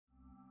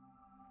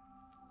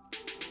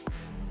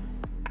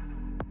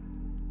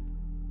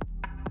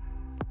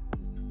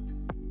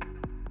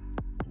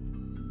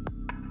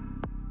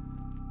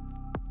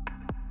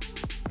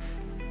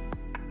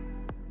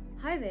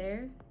Hi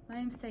there, my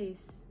name's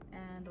Thais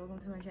and welcome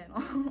to my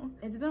channel.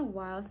 It's been a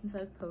while since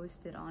I've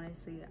posted,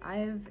 honestly.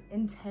 I've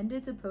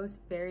intended to post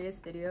various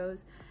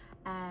videos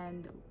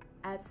and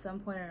at some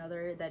point or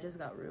another that just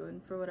got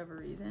ruined for whatever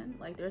reason.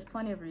 Like, there's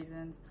plenty of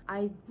reasons.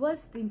 I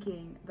was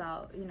thinking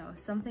about, you know,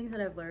 some things that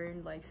I've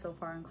learned like so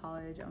far in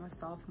college. I'm a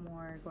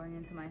sophomore going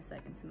into my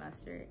second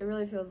semester. It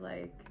really feels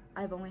like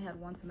I've only had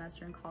one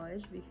semester in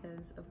college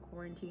because of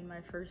quarantine.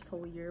 My first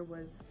whole year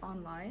was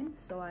online,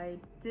 so I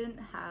didn't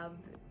have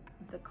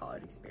the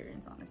college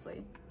experience,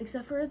 honestly,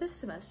 except for this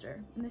semester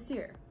and this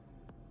year.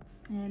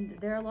 And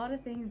there are a lot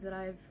of things that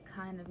I've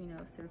kind of, you know,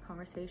 through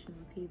conversations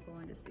with people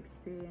and just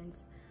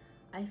experience,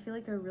 I feel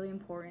like are really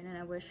important, and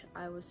I wish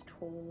I was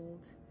told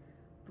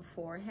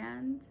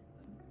beforehand.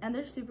 And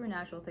there's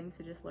supernatural things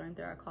to just learn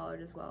throughout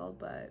college as well,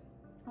 but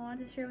I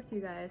wanted to share with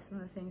you guys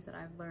some of the things that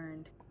I've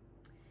learned.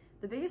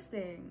 The biggest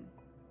thing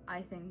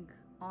I think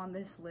on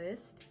this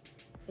list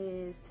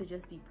is to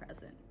just be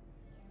present.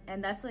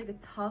 And that's like a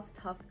tough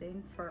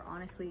thing for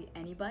honestly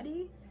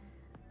anybody,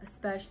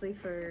 especially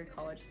for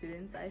college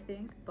students, I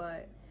think.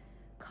 But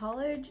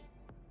college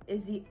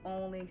is the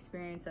only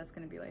experience that's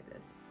gonna be like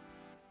this.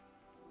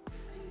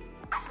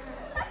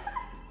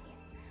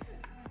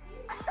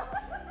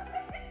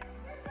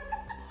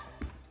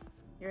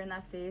 You're in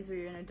that phase where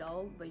you're an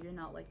adult, but you're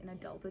not like an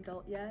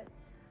adult yet.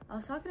 I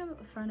was talking to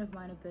a friend of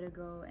mine a bit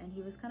ago, and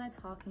he was kind of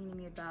talking to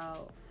me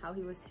about how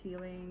he was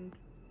feeling.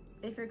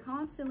 If you're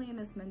constantly in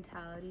this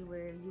mentality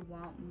where you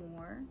want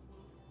more,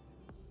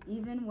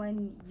 even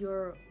when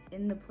you're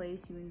in the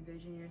place you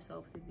envision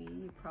yourself to be,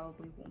 you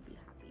probably won't be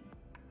happy.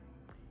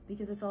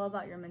 Because it's all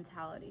about your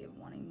mentality of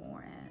wanting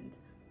more. And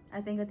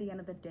I think at the end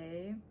of the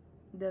day,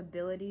 the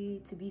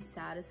ability to be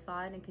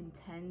satisfied and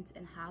content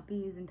and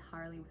happy is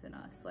entirely within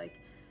us. Like,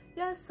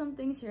 yes, some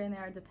things here and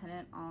there are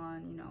dependent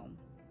on, you know,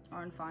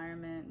 our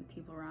environment,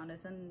 people around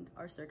us, and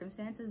our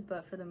circumstances,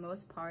 but for the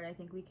most part, I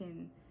think we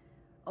can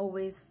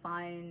always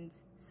find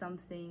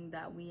something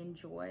that we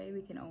enjoy.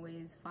 We can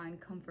always find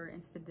comfort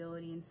and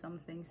stability in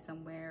something,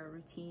 somewhere, a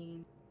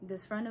routine.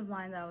 This friend of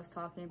mine that I was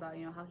talking about,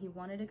 you know, how he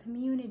wanted a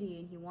community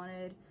and he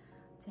wanted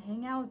to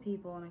hang out with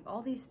people and like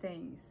all these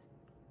things.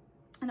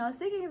 And I was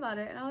thinking about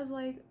it and I was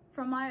like,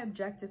 from my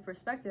objective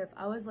perspective,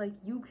 I was like,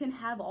 you can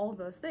have all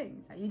those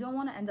things. You don't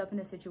want to end up in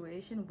a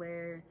situation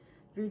where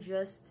you're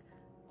just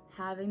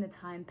having the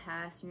time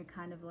pass and you're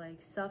kind of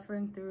like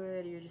suffering through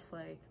it. You're just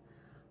like,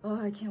 oh,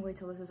 I can't wait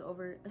till this is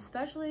over,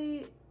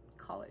 especially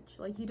college.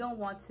 Like, you don't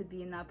want to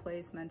be in that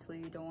place mentally.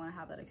 You don't want to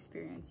have that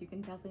experience. You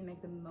can definitely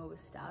make the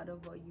most out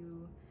of what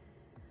you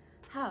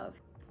have.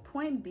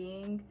 Point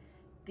being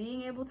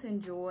able to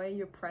enjoy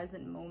your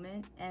present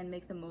moment and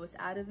make the most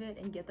out of it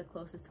and get the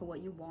closest to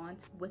what you want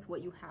with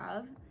what you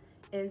have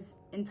is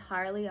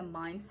entirely a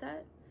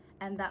mindset.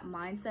 And that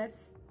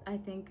mindset's, I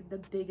think, the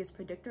biggest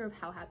predictor of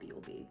how happy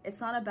you'll be.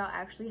 It's not about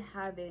actually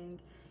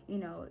having, you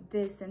know,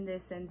 this and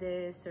this and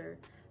this or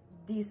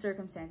these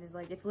circumstances.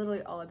 Like, it's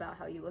literally all about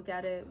how you look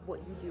at it, what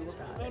you do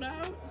about it.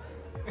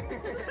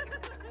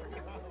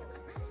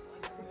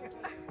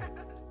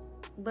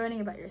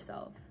 Learning about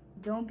yourself.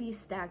 Don't be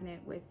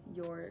stagnant with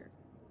your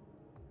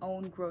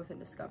own growth and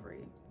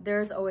discovery.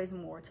 There's always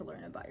more to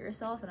learn about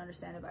yourself and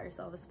understand about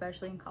yourself,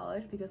 especially in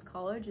college, because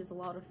college is a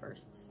lot of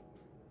firsts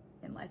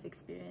in life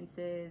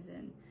experiences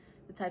and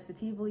the types of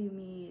people you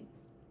meet,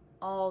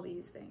 all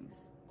these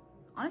things.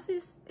 Honestly,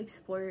 just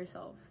explore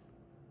yourself.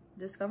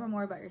 Discover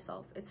more about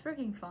yourself. It's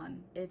freaking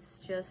fun. It's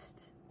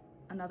just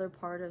another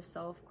part of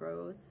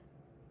self-growth,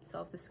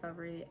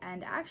 self-discovery,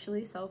 and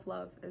actually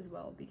self-love as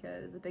well,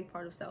 because a big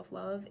part of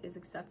self-love is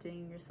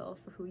accepting yourself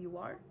for who you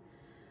are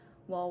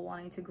while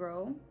wanting to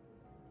grow.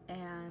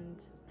 And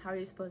how are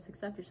you supposed to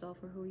accept yourself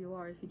for who you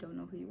are if you don't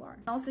know who you are?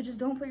 Also, just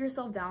don't put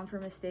yourself down for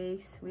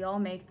mistakes. We all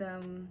make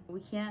them. We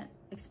can't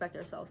expect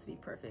ourselves to be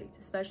perfect,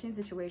 especially in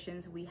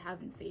situations we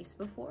haven't faced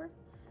before.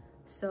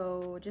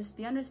 So just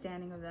be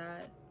understanding of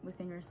that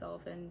within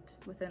yourself and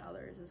within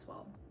others as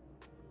well.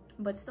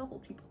 But still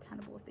hold people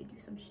accountable if they do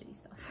some shitty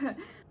stuff.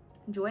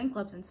 Join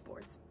clubs and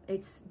sports.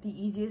 It's the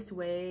easiest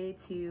way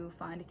to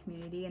find a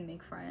community and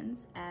make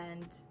friends.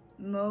 And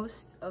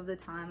most of the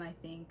time, I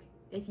think,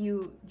 if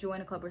you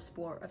join a club or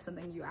sport of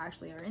something you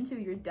actually are into,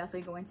 you're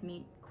definitely going to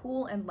meet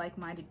cool and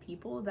like-minded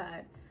people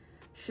that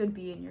should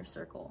be in your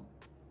circle.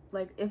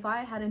 Like, if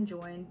I hadn't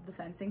joined the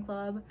fencing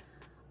club,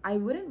 I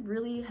wouldn't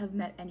really have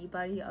met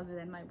anybody other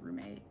than my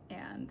roommate.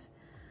 And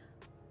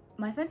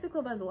my fencing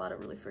club has a lot of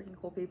really freaking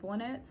cool people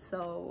in it,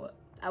 so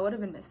I would have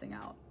been missing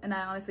out. And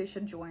I honestly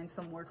should join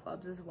some more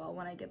clubs as well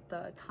when I get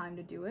the time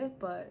to do it,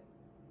 but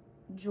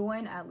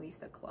join at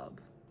least a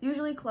club.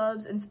 Usually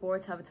clubs and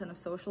sports have a ton of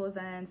social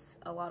events,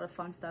 a lot of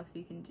fun stuff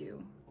you can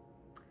do.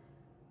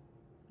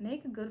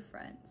 Make good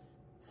friends.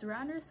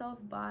 Surround yourself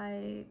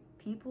by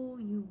people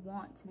you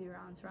want to be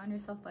around. Surround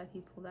yourself by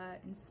people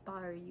that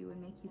inspire you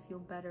and make you feel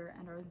better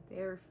and are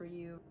there for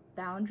you.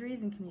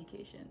 Boundaries and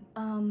communication.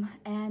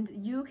 And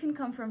you can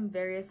come from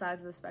various sides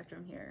of the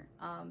spectrum here.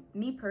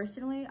 Me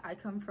personally, I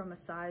come from a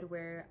side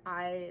where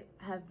I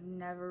have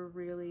never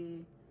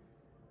really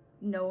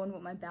known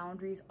what my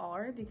boundaries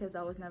are because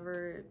I was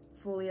never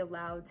fully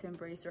allowed to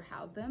embrace or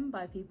have them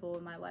by people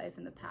in my life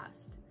in the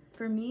past.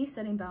 For me,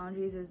 setting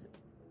boundaries is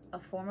a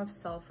form of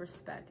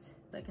self-respect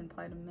that can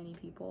apply to many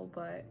people,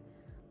 but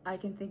I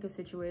can think of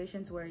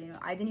situations where, you know,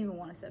 I didn't even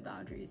want to set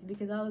boundaries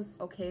because I was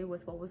okay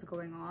with what was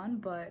going on,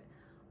 but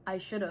I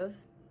should have.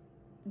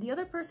 The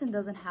other person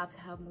doesn't have to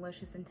have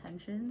malicious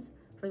intentions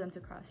for them to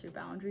cross your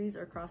boundaries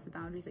or cross the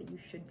boundaries that you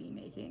should be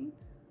making.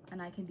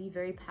 And I can be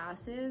very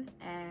passive,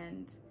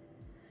 and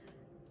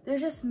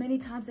there's just many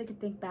times I could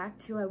think back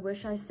to, I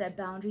wish I set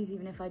boundaries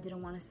even if I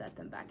didn't want to set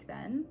them back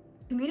then.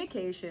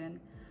 Communication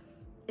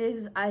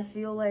is, I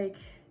feel like,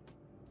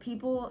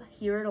 people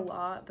hear it a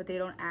lot, but they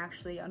don't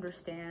actually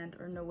understand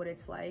or know what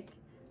it's like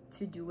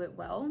to do it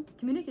well.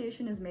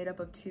 Communication is made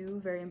up of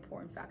two very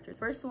important factors.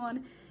 First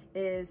one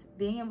is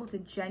being able to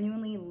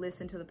genuinely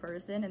listen to the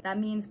person, and that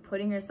means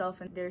putting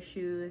yourself in their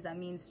shoes. That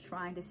means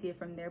trying to see it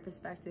from their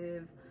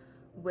perspective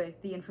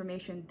with the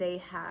information they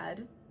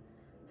had,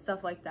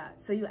 stuff like that,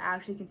 so you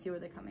actually can see where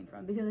they're coming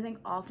from. Because I think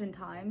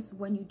oftentimes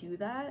when you do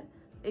that,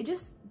 it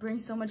just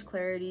brings so much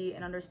clarity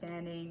and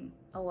understanding,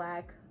 a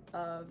lack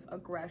of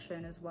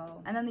aggression as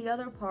well. And then the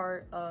other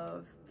part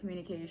of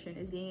communication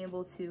is being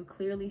able to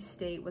clearly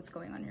state what's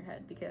going on in your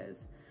head,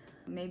 because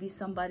maybe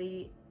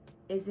somebody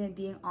isn't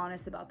being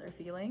honest about their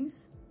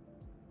feelings,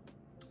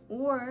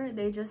 or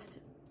they just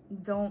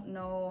don't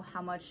know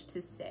how much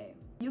to say.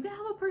 You can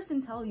have a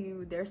person tell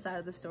you their side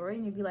of the story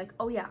and you'd be like,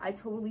 oh yeah, I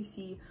totally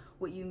see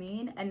what you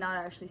mean, and not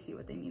actually see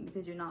what they mean,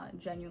 because you're not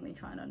genuinely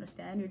trying to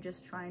understand. You're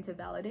just trying to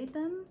validate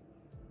them,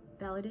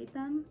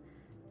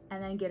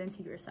 and then get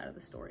into your side of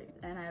the story.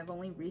 And I've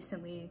only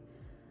recently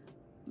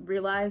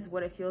realized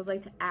what it feels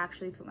like to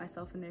actually put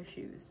myself in their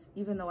shoes,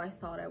 even though I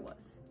thought I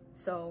was.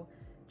 So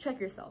check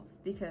yourself,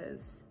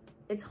 because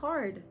it's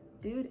hard,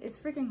 dude. It's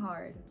freaking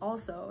hard.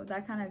 Also,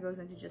 that kind of goes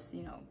into just,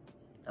 you know,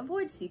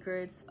 avoid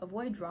secrets,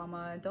 avoid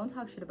drama, don't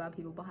talk shit about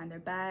people behind their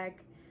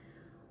back.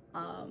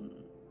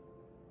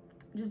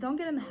 Just don't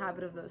get in the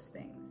habit of those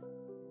things.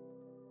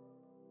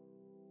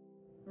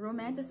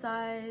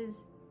 Romanticize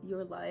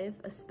your life,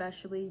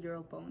 especially your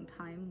alone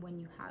time when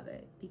you have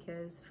it,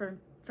 because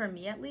for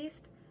me at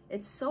least,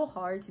 it's so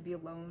hard to be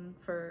alone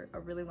for a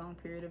really long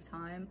period of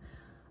time.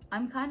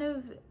 I'm kind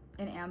of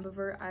an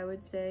ambivert, I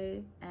would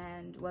say,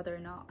 and whether or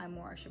not I'm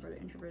more extroverted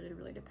or introverted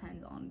really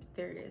depends on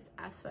various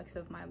aspects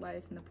of my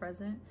life in the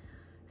present.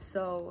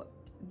 So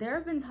there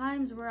have been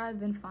times where I've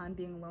been fine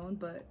being alone,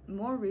 but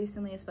more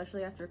recently,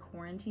 especially after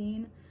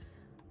quarantine,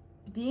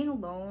 being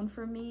alone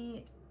for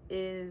me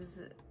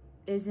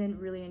isn't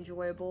really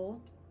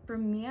enjoyable. For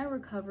me, I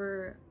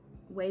recover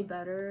way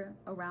better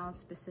around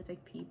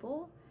specific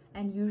people,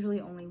 and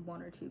usually only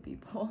one or two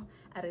people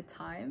at a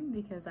time,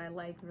 because I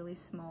like really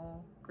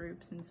small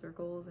groups and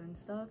circles and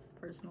stuff,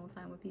 personal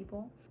time with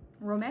people.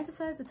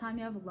 Romanticize the time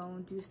you have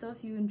alone. Do stuff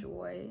you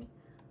enjoy.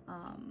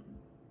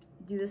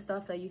 Do the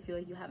stuff that you feel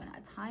like you haven't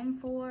had time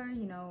for,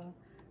 you know,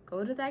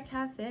 go to that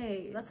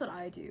cafe. That's what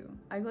I do.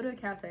 I go to a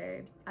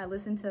cafe, I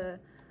listen to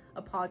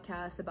a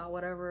podcast about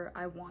whatever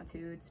I want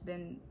to. It's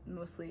been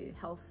mostly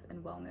health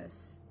and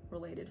wellness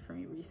related for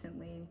me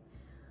recently.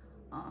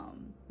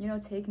 You know,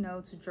 take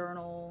notes,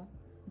 journal,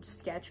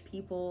 sketch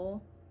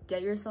people,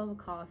 get yourself a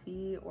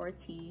coffee or a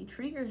tea,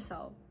 treat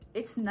yourself.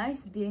 It's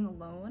nice being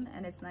alone,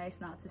 and it's nice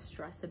not to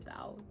stress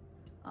about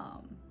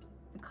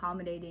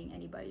accommodating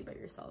anybody but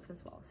yourself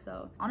as well.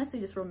 So honestly,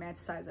 just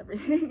romanticize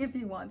everything if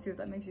you want to. If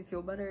that makes you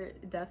feel better,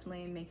 it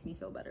definitely makes me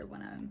feel better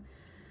when I'm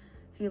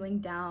feeling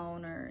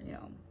down or, you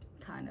know,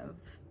 kind of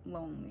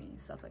lonely,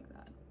 stuff like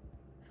that.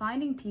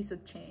 Finding peace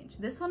with change.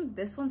 This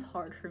one's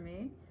hard for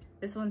me.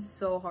 This one's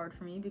so hard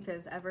for me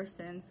because ever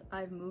since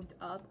I've moved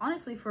up,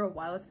 honestly for a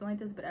while it's been like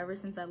this, but ever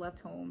since I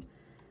left home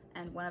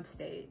and went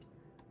upstate,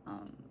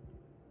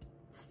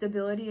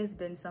 stability has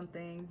been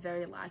something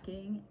very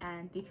lacking.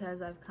 And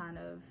because I've kind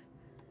of,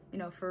 you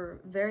know, for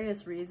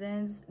various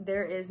reasons,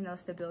 there is no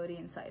stability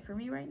in sight for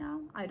me right now.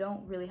 I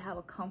don't really have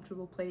a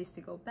comfortable place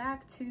to go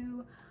back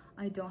to.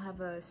 I don't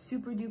have a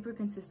super duper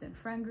consistent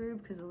friend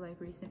group because of like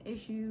recent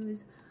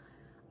issues.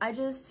 I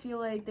just feel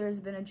like there's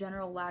been a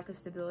general lack of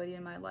stability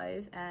in my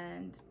life,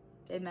 and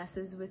it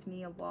messes with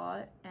me a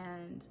lot.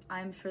 And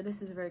I'm sure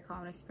this is a very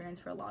common experience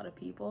for a lot of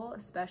people,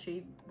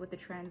 especially with the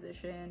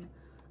transition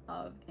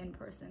of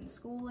in-person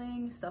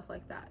schooling, stuff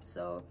like that.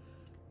 So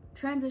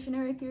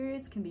transitionary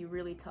periods can be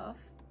really tough.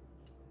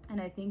 And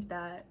I think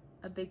that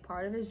a big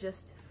part of it is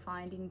just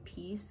finding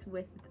peace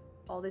with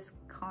all this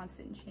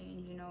constant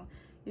change. You know,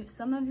 if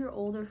some of your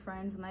older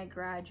friends might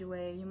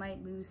graduate, you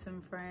might lose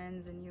some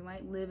friends, and you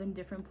might live in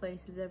different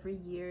places every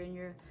year, and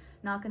you're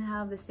not gonna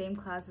have the same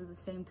classes at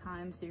the same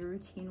time, so your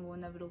routine will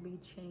inevitably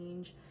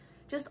change.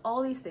 Just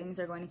all these things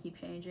are going to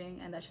keep changing,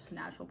 and that's just a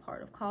natural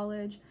part of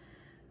college.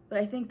 But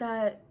I think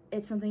that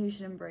it's something you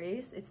should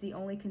embrace. It's the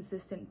only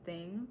consistent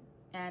thing,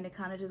 and it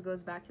kind of just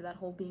goes back to that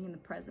whole being in the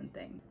present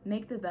thing.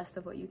 Make the best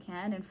of what you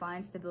can and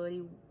find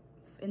stability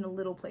in the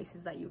little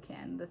places that you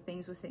can, the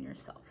things within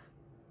yourself.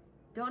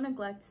 Don't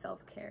neglect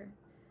self-care.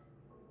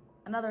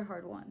 Another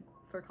hard one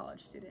for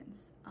college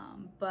students,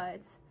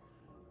 but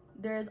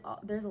there's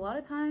a lot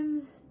of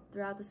times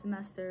throughout the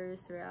semesters,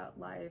 throughout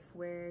life,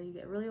 where you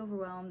get really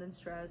overwhelmed and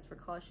stressed. For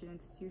college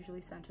students, it's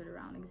usually centered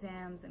around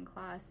exams and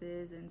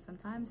classes and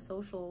sometimes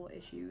social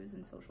issues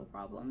and social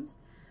problems.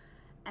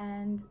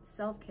 And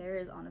self-care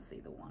is honestly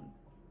the one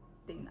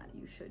thing that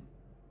you should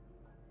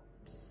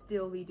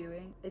still be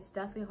doing. It's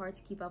definitely hard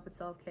to keep up with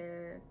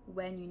self-care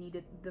when you need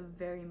it the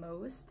very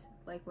most,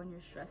 like when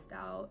you're stressed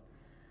out,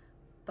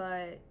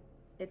 but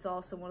it's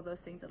also one of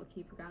those things that'll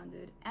keep you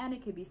grounded, and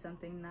it could be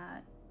something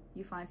that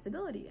you find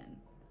stability in,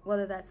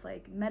 whether that's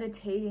like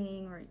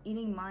meditating or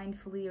eating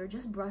mindfully or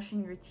just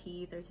brushing your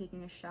teeth or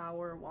taking a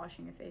shower or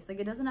washing your face. Like,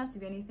 it doesn't have to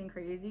be anything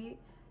crazy.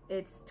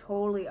 It's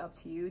totally up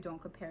to you.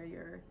 Don't compare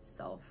your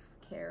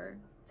self-care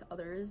to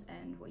others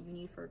and what you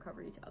need for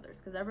recovery to others,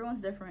 because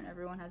everyone's different,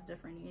 everyone has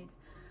different needs.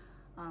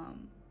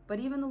 But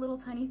even the little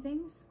tiny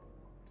things,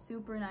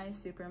 super nice,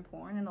 super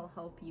important, and it'll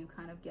help you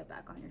kind of get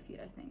back on your feet.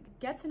 I think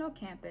get to know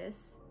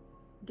campus,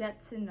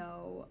 get to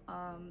know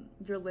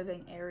your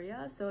living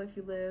area. So if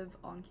you live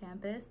on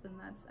campus, then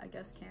that's, I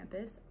guess,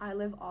 campus. I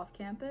live off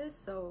campus,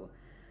 so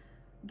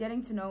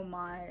getting to know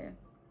my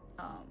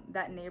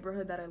that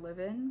neighborhood that I live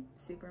in,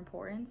 super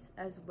important,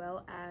 as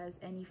well as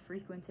any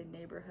frequented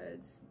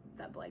neighborhoods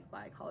that like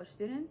by college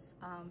students.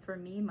 For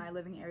me, my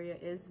living area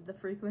is the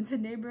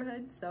frequented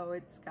neighborhood, so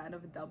it's kind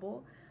of a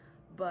double.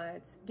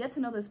 But get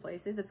to know those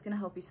places. It's gonna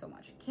help you so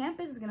much.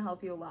 Campus is gonna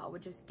help you a lot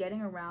with just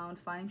getting around,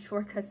 finding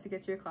shortcuts to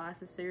get to your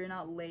classes so you're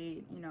not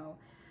late, you know,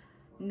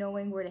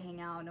 knowing where to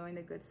hang out, knowing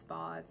the good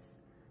spots,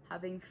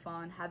 having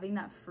fun, having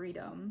that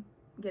freedom,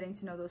 getting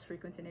to know those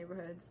frequented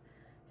neighborhoods.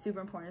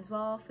 Super important as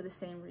well for the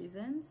same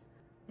reasons.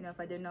 You know, if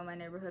I didn't know my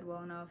neighborhood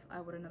well enough,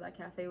 I wouldn't know that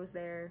cafe was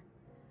there,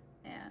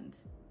 and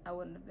I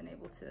wouldn't have been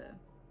able to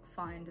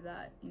find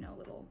that, you know,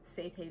 little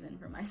safe haven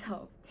for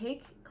myself.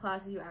 Take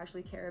classes you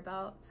actually care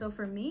about. So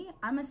for me,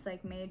 I'm a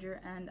psych major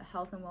and a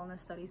health and wellness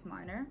studies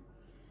minor.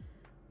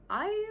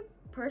 I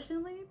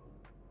personally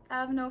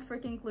have no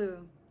freaking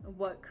clue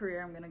what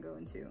career I'm gonna go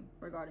into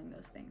regarding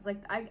those things.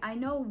 Like, I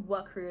know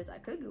what careers I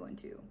could go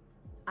into.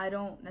 I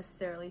don't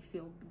necessarily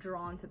feel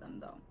drawn to them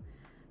though.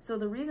 So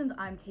the reasons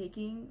I'm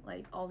taking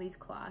like all these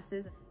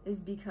classes is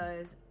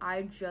because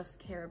I just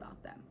care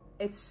about them.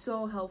 It's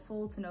so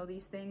helpful to know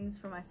these things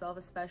for myself,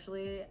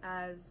 especially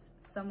as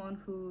someone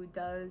who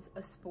does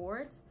a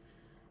sport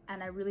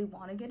and I really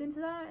want to get into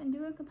that and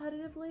do it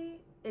competitively.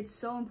 It's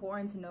so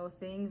important to know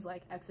things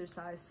like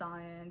exercise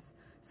science,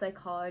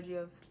 psychology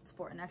of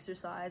sport and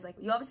exercise. Like,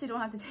 you obviously don't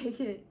have to take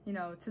it, you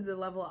know, to the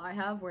level I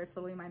have where it's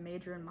literally my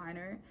major and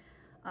minor,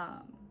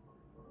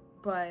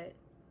 but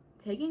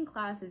taking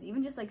classes,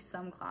 even just like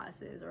some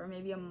classes or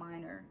maybe a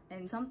minor,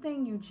 and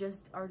something you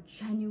just are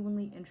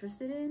genuinely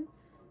interested in,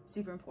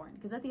 super important.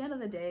 Because at the end of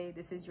the day,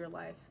 this is your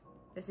life.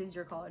 This is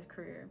your college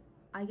career.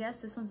 I guess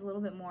this one's a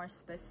little bit more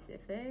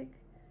specific.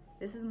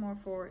 This is more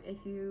for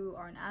if you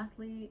are an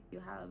athlete, you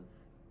have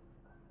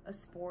a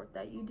sport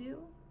that you do.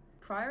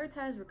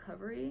 Prioritize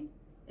recovery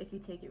if you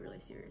take it really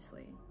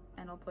seriously.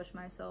 And I'll push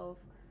myself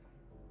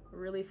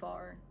really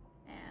far,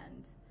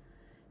 and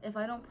if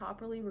I don't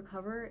properly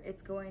recover,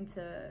 it's going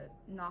to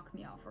knock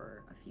me out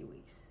for a few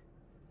weeks,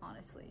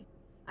 honestly.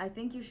 I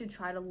think you should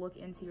try to look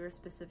into your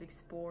specific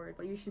sport,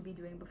 what you should be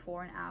doing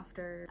before and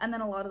after. And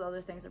then a lot of the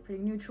other things are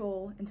pretty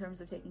neutral in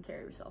terms of taking care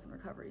of yourself in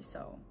recovery.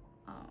 So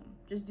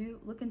just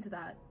look into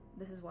that.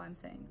 This is why I'm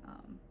saying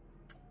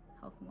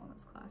health and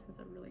wellness classes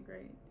are really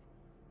great.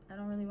 I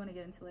don't really want to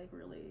get into like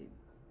really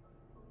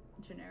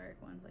generic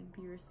ones like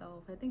be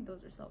yourself. I think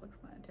those are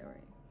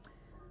self-explanatory.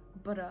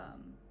 But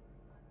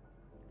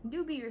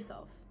do be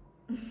yourself.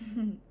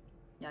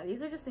 Yeah,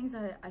 these are just things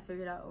that I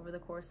figured out over the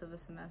course of a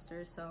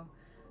semester, so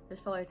there's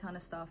probably a ton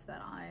of stuff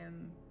that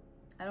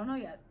I don't know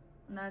yet,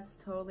 and that's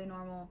totally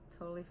normal,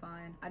 totally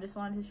fine. I just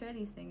wanted to share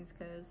these things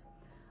because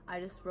I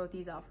just wrote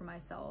these out for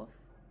myself,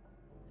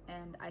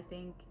 and I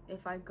think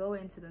if I go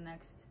into the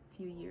next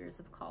few years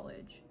of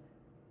college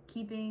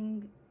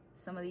keeping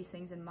some of these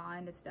things in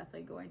mind, it's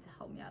definitely going to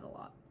help me out a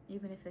lot,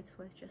 even if it's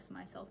with just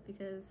myself,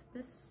 because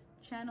this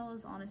channel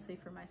is honestly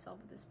for myself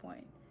at this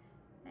point.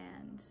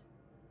 And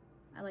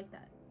I like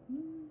that.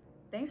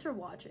 Thanks for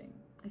watching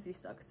if you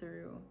stuck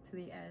through to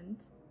the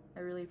end. I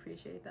really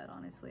appreciate that,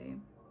 honestly,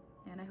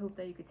 and I hope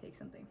that you could take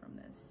something from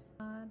this.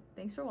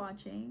 Thanks for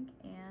watching,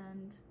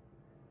 and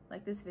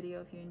like this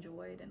video if you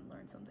enjoyed and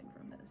learned something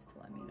from this to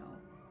let me know.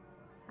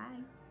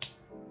 Bye.